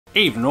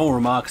Even all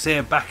remarks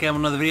here, back again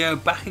with another video,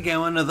 back again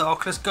with another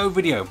Oculus Go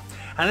video.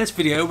 And in this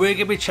video we're going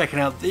to be checking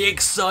out the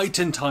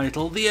exciting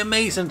title, the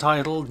amazing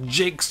title,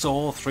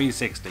 Jigsaw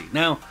 360.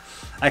 Now,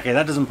 okay,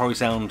 that doesn't probably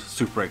sound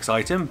super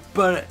exciting,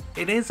 but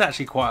it is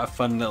actually quite a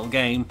fun little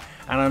game,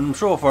 and I'm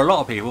sure for a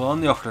lot of people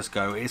on the Oculus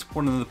Go it's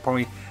one of the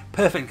probably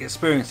perfect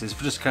experiences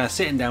for just kind of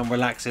sitting down,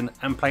 relaxing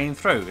and playing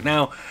through.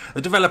 Now, the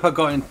developer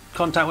got in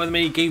contact with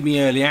me, gave me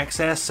early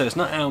access, so it's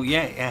not out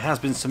yet. It has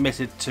been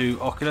submitted to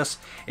Oculus.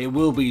 It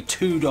will be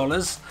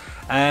 $2,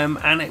 and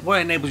what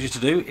it enables you to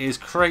do is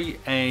create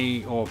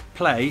or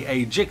play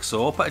a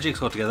jigsaw, put a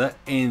jigsaw together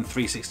in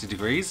 360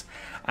 degrees,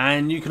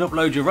 and you can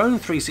upload your own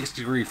 360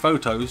 degree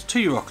photos to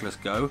your Oculus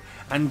Go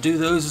and do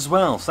those as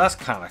well, so that's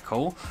kind of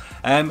cool.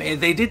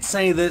 They did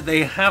say that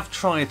they have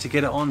tried to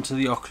get it onto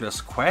the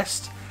Oculus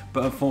Quest,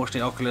 but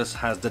unfortunately Oculus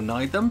has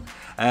denied them.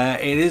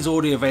 It is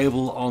already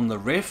available on the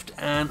Rift,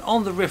 and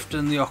on the Rift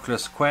and the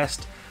Oculus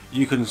Quest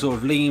you can sort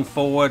of lean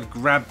forward,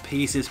 grab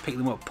pieces, pick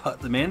them up, put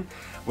them in,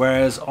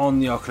 whereas on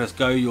the Oculus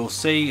Go you'll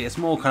see it's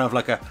more kind of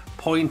like a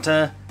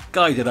pointer,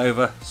 guided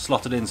over,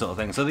 slotted in sort of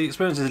thing. So the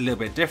experience is a little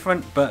bit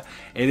different, but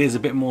it is a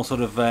bit more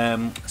sort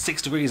of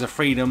 6 degrees of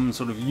freedom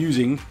sort of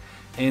using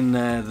in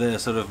the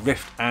sort of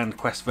Rift and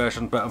Quest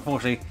version, but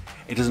unfortunately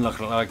it doesn't look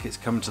like it's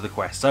coming to the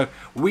Quest. So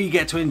we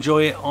get to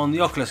enjoy it on the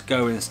Oculus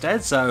Go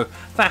instead, so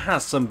that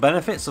has some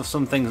benefits of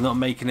some things not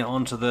making it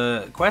onto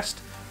the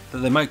Quest, that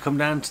they might come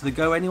down to the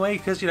Go anyway,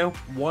 because, you know,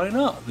 why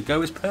not? The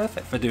Go is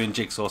perfect for doing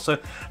Jigsaw. So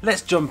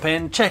let's jump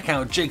in, check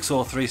out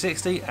Jigsaw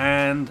 360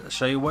 and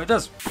show you what it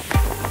does.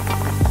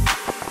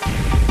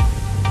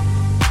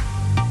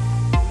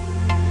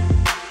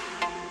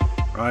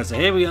 Right, so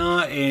here we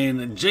are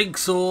in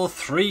Jigsaw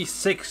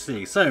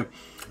 360. So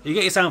you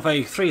get yourself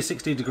a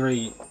 360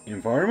 degree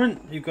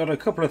environment. You've got a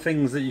couple of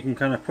things that you can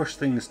kind of push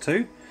things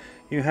to.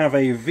 You have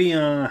a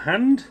VR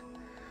hand,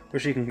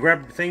 which you can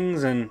grab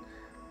things and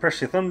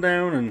press your thumb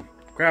down, and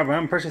grab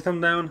and press your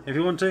thumb down if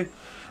you want to.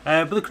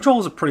 But the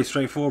controls are pretty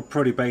straightforward,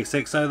 pretty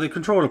basic. So the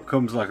controller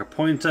becomes like a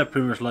pointer,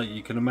 pretty much like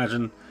you can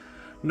imagine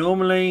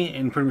normally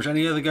in pretty much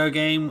any other Go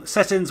game.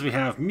 Settings, we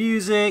have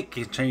music.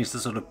 You can change the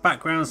sort of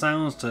background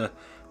sounds to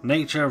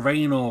nature,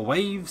 rain or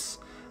waves.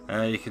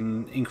 You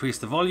can increase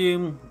the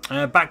volume.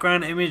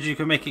 Background image, you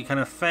can make it kind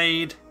of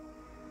fade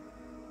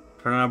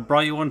depending on how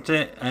bright you want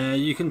it.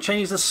 You can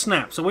change the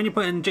snap, so when you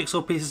put in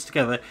jigsaw pieces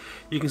together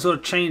you can sort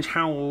of change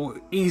how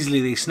easily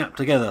they snap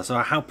together, so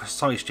how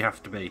precise you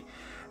have to be.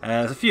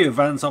 There's a few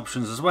advanced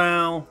options as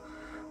well,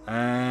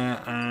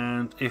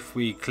 and if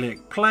we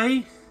click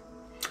play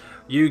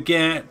you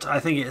get, I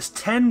think it's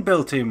 10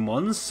 built-in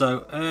ones,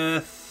 so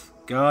Earth,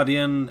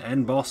 Guardian,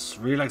 End Boss,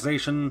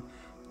 Relaxation,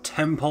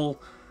 Temple,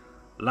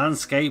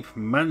 Landscape,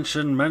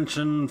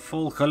 Mansion,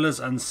 Full Colours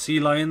and Sea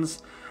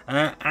Lions,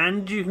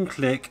 and you can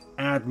click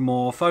add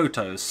more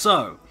photos.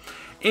 So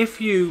if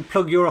you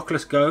plug your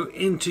Oculus Go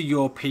into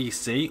your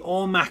PC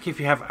or Mac, if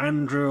you have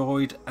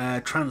Android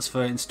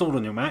transfer installed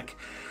on your Mac,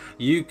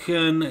 you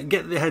can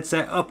get the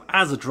headset up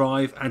as a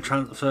drive and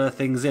transfer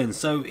things in.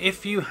 So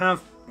if you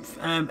have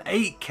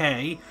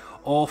 8K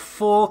or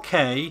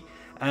 4K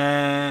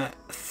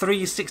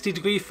 360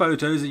 degree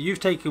photos that you've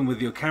taken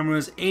with your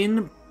cameras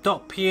in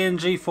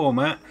 .png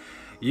format,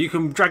 you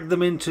can drag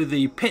them into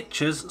the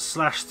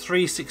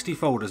pictures/360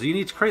 folder. So you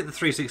need to create the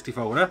 360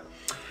 folder.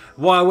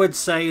 What I would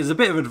say is a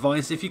bit of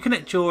advice: if you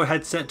connect your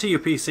headset to your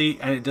PC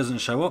and it doesn't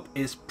show up,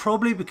 it's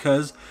probably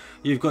because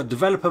you've got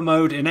developer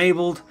mode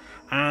enabled,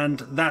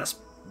 and that's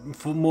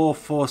more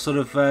for sort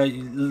of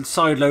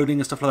side loading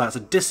and stuff like that.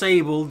 So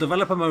disable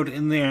developer mode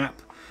in the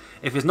app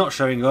if it's not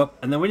showing up,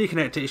 and then when you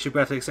connect it, you should be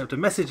able to accept a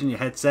message in your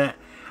headset,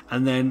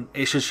 and then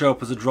it should show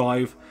up as a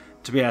drive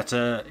to be able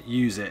to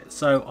use it.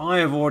 So I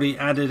have already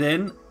added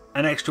in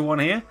an extra one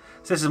here.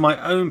 So this is my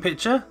own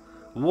picture,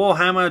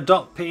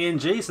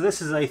 Warhammer.png. So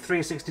this is a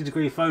 360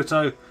 degree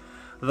photo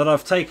that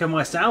I've taken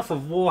myself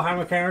of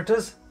Warhammer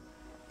characters.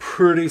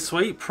 Pretty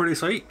sweet, pretty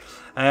sweet.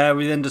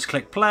 We then just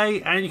click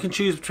play, and you can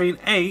choose between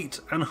 8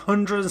 and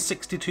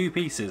 162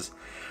 pieces.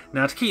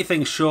 Now to keep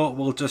things short,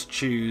 we'll just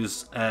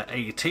choose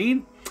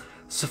 18.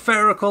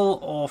 Spherical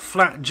or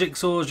flat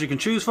jigsaws you can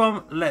choose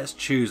from. Let's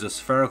choose a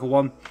spherical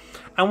one.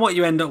 And what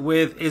you end up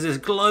with is this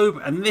globe,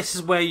 and this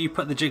is where you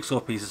put the jigsaw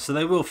pieces, so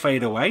they will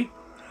fade away.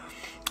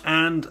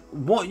 And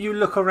what you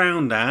look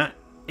around at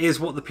is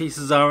what the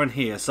pieces are in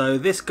here. So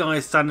this guy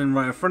standing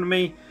right in front of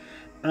me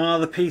are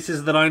the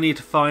pieces that I need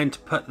to find to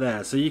put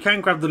there. So you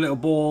can grab the little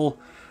ball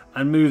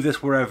and move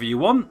this wherever you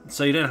want,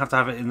 so you don't have to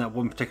have it in that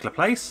one particular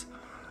place.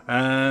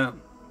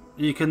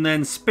 You can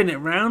then spin it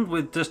round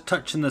with just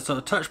touching the sort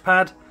of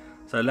touchpad,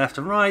 so left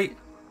and right,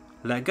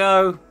 let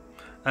go,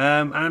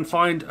 and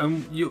find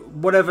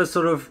whatever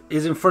sort of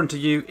is in front of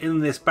you in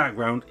this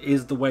background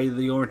is the way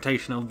the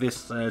orientation of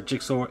this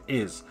jigsaw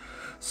is.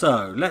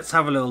 So let's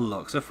have a little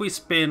look. So if we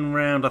spin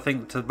round, I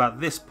think to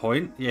about this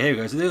point, yeah, here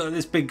we go. So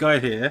this big guy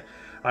here,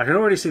 I can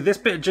already see this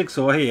bit of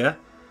jigsaw here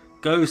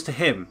goes to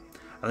him,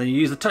 and then you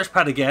use the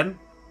touchpad again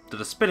to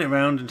just spin it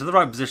around into the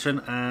right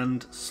position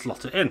and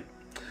slot it in.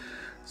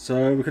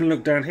 So we can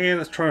look down here.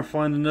 Let's try and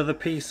find another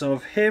piece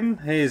of him.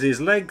 Here's his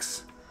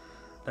legs.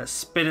 Let's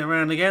spin it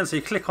around again. So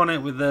you click on it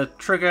with the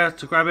trigger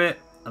to grab it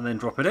and then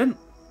drop it in.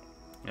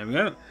 There we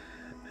go.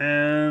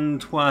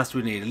 And what else do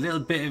we need? A little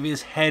bit of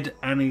his head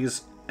and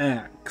his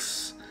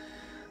axe.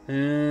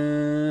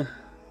 Can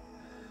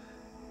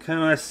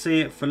I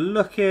see it for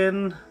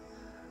looking?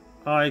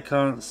 I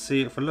can't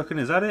see it for looking.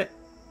 Is that it?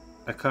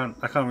 I can't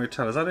really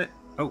tell. Is that it?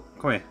 Oh,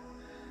 come here.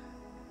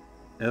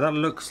 Yeah, that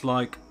looks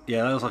like,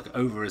 yeah, that looks like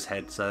over his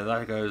head. So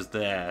that goes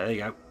there. There you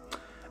go.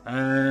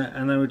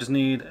 And then we just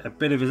need a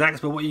bit of his axe.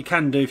 But what you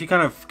can do, if you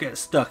kind of get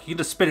stuck, you can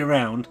just spin it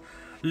around,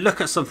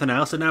 look at something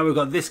else, and now we've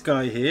got this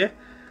guy here.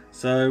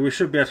 So we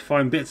should be able to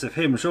find bits of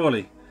him,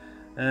 surely.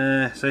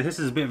 So this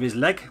is a bit of his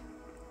leg.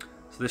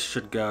 So this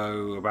should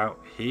go about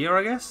here,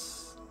 I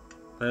guess.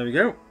 There we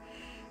go.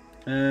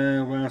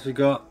 What else we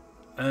got?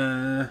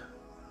 Oh,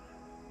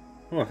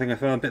 I think I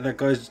found a bit of that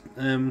guy's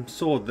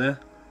sword there.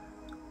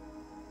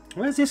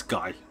 Where's this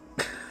guy?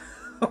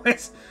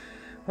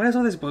 Where's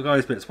all this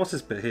guy's bits? What's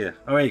this bit here?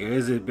 Oh, there you go.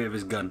 Here's a bit of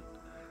his gun.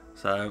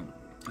 So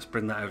let's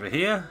bring that over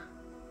here.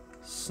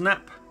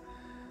 Snap.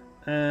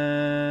 What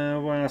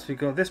else we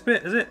got? This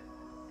bit, is it?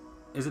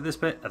 Is it this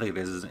bit? I think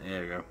it is, isn't it?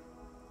 Here we go.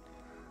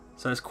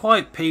 So it's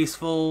quite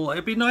peaceful.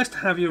 It'd be nice to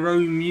have your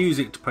own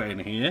music to put in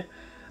here.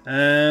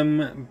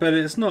 But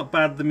it's not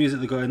bad, the music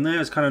they got in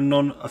there. It's kind of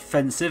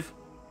non-offensive.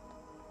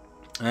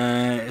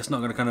 It's not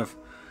going to kind of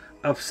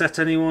upset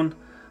anyone.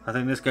 I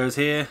think this goes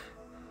here.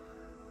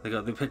 They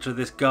got the picture of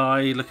this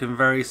guy looking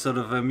very sort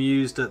of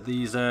amused at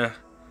these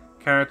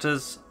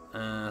characters.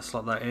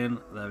 Slot that in.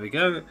 There we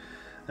go.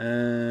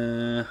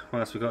 What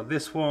else we got?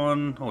 This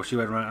one. Oh, she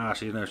went around.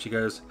 Actually, no, she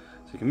goes.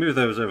 So you can move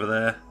those over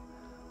there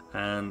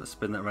and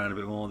spin that around a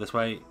bit more this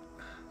way.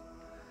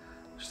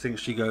 I think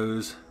she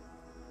goes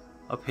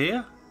up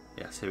here.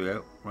 Yes, here we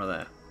go. Right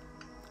there.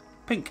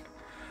 Pink.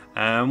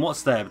 And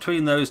what's there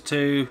between those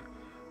two?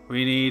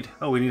 We need.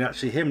 Oh, we need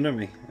actually him, don't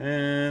we?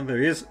 There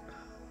he is.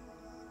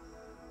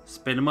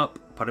 Spin him up.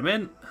 Put him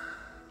in.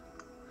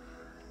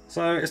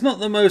 So it's not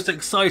the most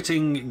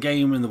exciting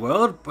game in the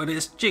world, but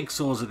it's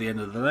Jigsaws at the end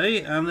of the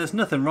day, and there's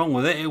nothing wrong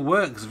with it. It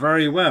works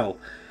very well.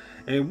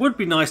 It would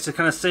be nice to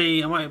kind of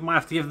see. I might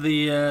have to give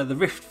the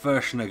Rift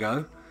version a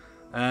go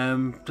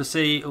to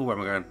see. Oh, where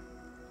am I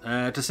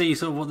going? To see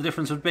sort of what the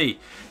difference would be,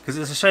 because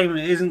it's a shame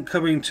it isn't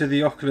coming to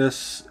the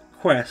Oculus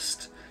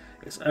Quest.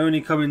 It's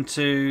only coming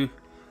to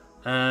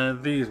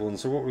these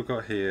ones. So what we've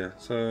got here?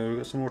 So we've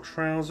got some more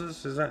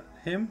trousers. Is that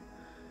him?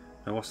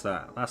 No, what's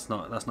that? That's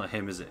not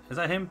him, is it? Is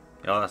that him?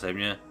 Oh, that's him,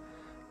 yeah.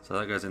 So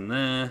that goes in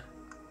there.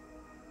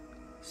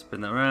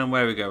 Spin that around.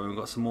 Where we go? We've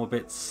got some more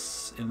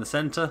bits in the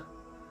centre.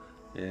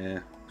 Yeah,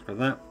 let's grab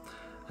that.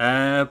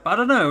 But I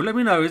don't know. Let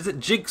me know. Is it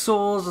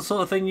Jigsaws the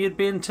sort of thing you'd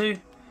be into?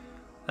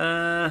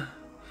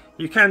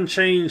 You can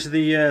change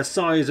the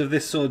size of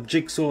this sort of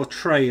jigsaw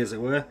tray, as it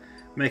were.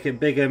 Make it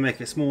bigger, make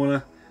it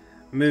smaller.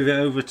 Move it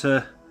over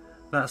to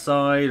that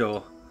side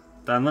or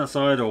down that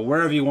side or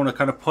wherever you want to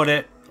kind of put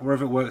it.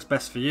 Wherever it works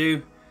best for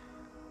you.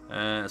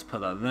 Let's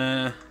put that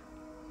there.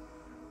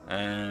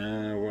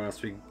 What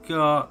else we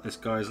got? This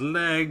guy's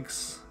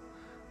legs.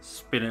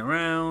 Spin it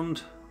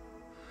around.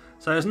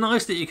 So it's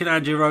nice that you can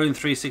add your own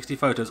 360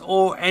 photos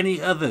or any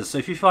others. So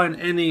if you find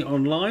any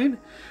online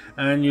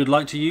and you'd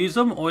like to use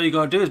them, all you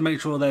got to do is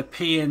make sure they're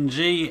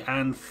PNG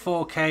and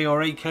 4K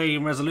or 8K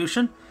in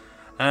resolution,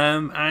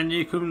 and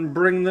you can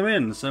bring them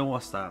in. So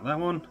what's that? That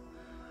one.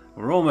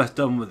 We're almost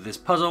done with this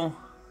puzzle.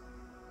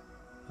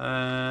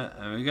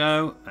 There we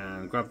go,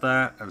 and grab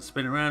that and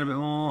spin it around a bit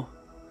more.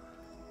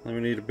 Then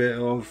we need a bit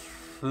of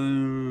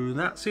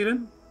that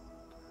ceiling.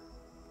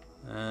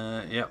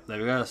 Yep, there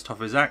we go. That's top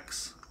of his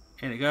axe.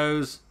 In it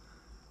goes,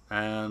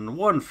 and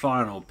one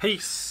final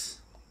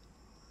piece.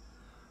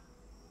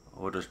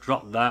 We'll just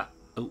drop that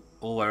all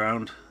the way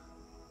around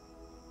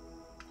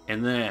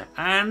in there,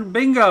 and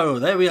bingo!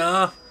 There we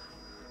are.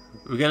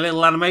 We get a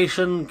little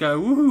animation.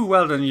 Go, woohoo!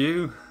 Well done,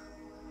 you.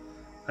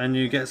 And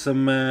you get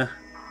some.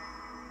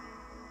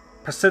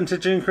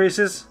 Percentage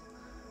increases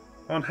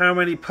on how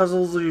many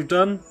puzzles you've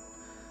done.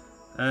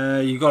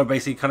 You've got to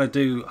basically kind of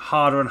do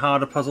harder and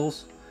harder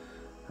puzzles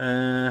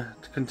to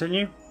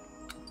continue.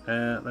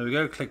 There we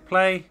go, click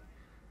play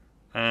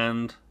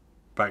and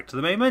back to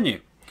the main menu.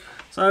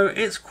 So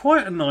it's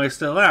quite a nice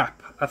little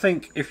app. I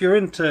think if you're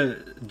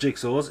into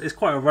Jigsaws, it's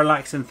quite a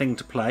relaxing thing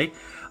to play.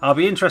 I'll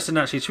be interested in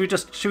actually,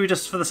 should we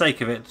just for the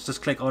sake of it,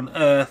 just click on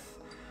Earth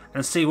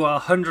and see what a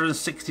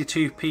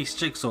 162 piece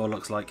jigsaw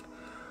looks like.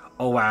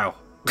 Oh wow.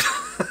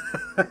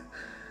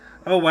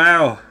 Oh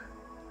wow.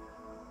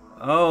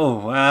 Oh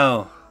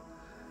wow.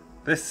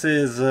 This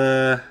is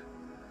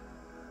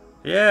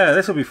yeah,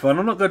 this will be fun.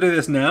 I'm not going to do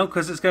this now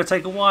because it's going to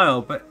take a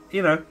while, but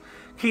you know,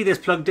 keep this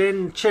plugged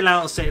in, chill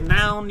out sitting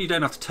down. You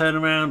don't have to turn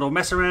around or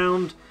mess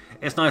around.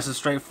 It's nice and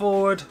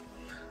straightforward.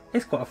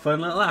 It's quite a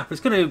fun little app.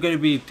 It's going to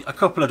be a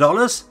couple of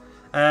dollars.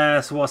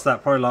 So what's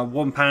that? Probably like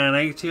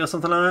 £1.80 or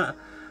something like that.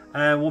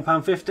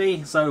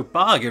 £1.50, so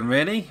bargain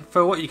really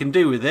for what you can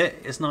do with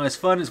it. It's nice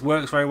fun, it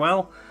works very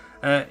well,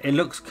 it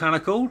looks kind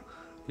of cool.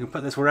 You can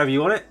put this wherever you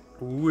want it,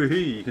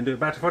 Woohoo! You can do it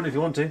back to front if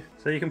you want to.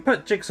 So you can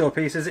put jigsaw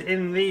pieces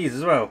in these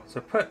as well. So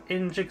put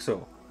in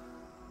jigsaw.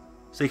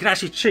 So you can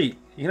actually cheat.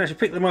 You can actually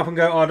pick them up and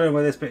go, oh, I don't know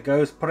where this bit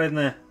goes, put it in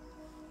there.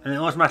 And it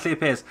automatically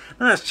appears.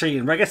 Now that's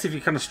cheating, but I guess if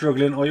you're kind of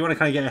struggling or you want to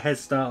kind of get a head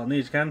start on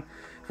these, you can.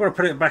 If you want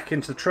to put it back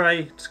into the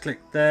tray, just click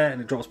there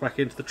and it drops back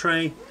into the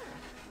tray.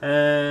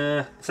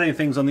 Same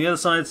things on the other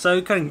side, so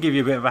it kind of give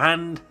you a bit of a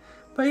hand.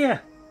 But yeah,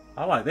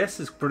 I like this.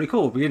 It's pretty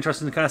cool. It'll be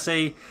interesting to kind of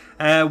see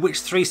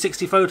which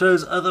 360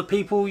 photos other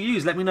people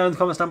use. Let me know in the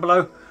comments down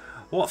below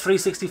what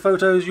 360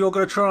 photos you're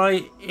going to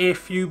try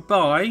if you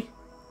buy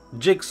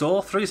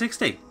Jigsaw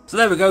 360. So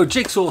there we go,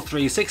 Jigsaw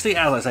 360.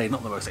 As I say,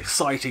 not the most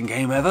exciting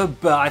game ever,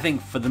 but I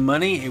think for the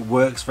money it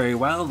works very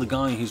well. The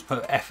guy who's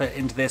put effort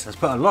into this has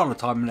put a lot of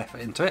time and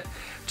effort into it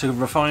to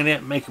refine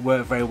it, make it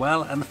work very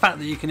well. And the fact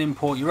that you can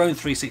import your own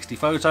 360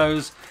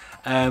 photos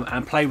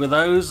and play with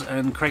those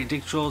and create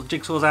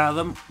jigsaws out of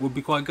them would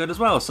be quite good as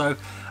well. So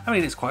I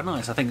mean, it's quite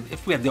nice. I think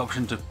if we had the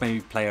option to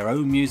maybe play our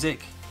own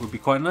music, it would be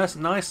quite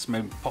nice.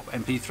 Maybe pop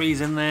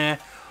MP3s in there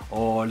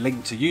or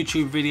link to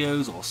YouTube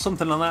videos or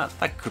something like that.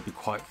 That could be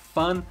quite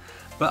fun.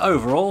 But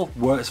overall,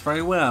 works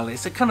very well.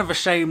 It's a kind of a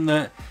shame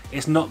that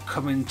it's not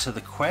coming to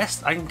the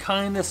Quest. I can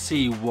kind of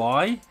see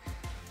why,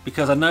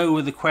 because I know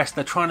with the Quest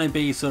they're trying to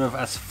be sort of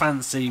as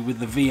fancy with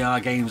the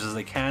VR games as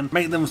they can.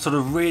 Make them sort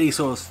of really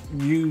sort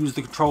of use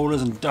the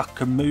controllers and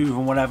duck and move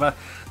and whatever.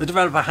 The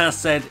developer has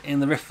said in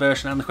the Rift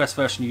version and the Quest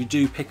version you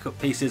do pick up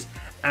pieces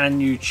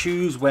and you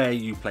choose where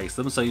you place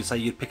them. So you say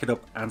you'd pick it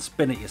up and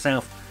spin it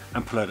yourself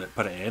and put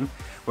it in.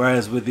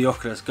 Whereas with the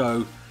Oculus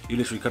Go, you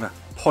literally kind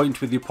of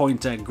point with your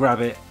pointer, grab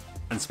it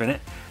and spin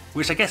it,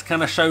 which I guess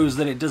kind of shows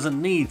that it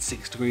doesn't need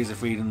 6 degrees of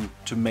freedom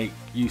to make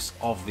use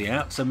of the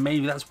app. So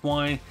maybe that's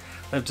why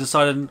they've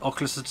decided,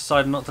 Oculus has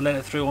decided not to let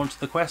it through onto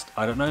the Quest.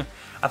 I don't know.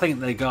 I think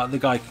the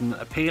guy can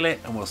appeal it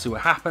and we'll see what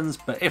happens.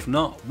 But if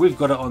not, we've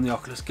got it on the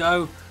Oculus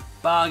Go.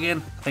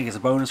 Bargain. I think it's a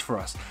bonus for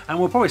us. And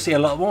we'll probably see a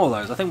lot more of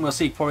those. I think we'll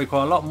see probably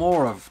quite a lot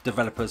more of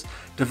developers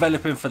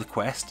developing for the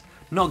Quest,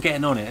 not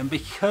getting on it. And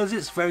because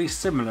it's very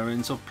similar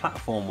in sort of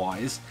platform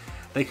wise,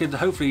 they could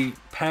hopefully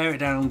pare it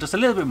down just a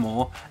little bit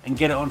more and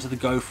get it onto the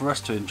Go for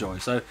us to enjoy.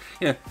 So,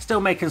 you know, still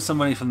making some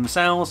money for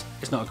themselves.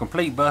 It's not a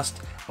complete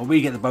bust, and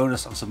we get the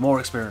bonus on some more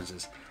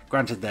experiences.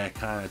 Granted, they're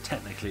kind of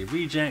technically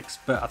rejects,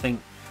 but I think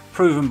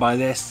proven by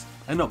this,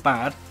 they're not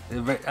bad.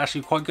 They're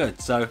actually quite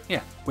good. So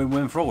yeah,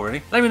 win-win for all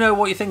really. Let me know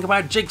what you think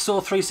about Jigsaw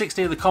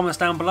 360 in the comments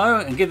down below,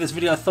 and give this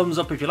video a thumbs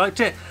up if you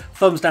liked it.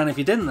 Thumbs down if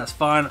you didn't, that's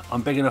fine.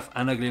 I'm big enough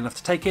and ugly enough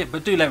to take it,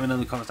 but do let me know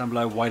in the comments down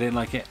below why you didn't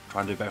like it.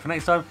 Try and do better for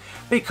next time.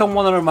 Become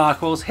one of the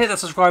Remarkables, hit that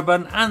subscribe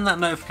button and that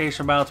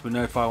notification bell to be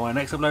notified when I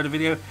next upload a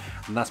video.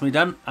 And that's me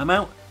done. I'm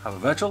out. Have a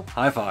virtual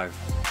high five.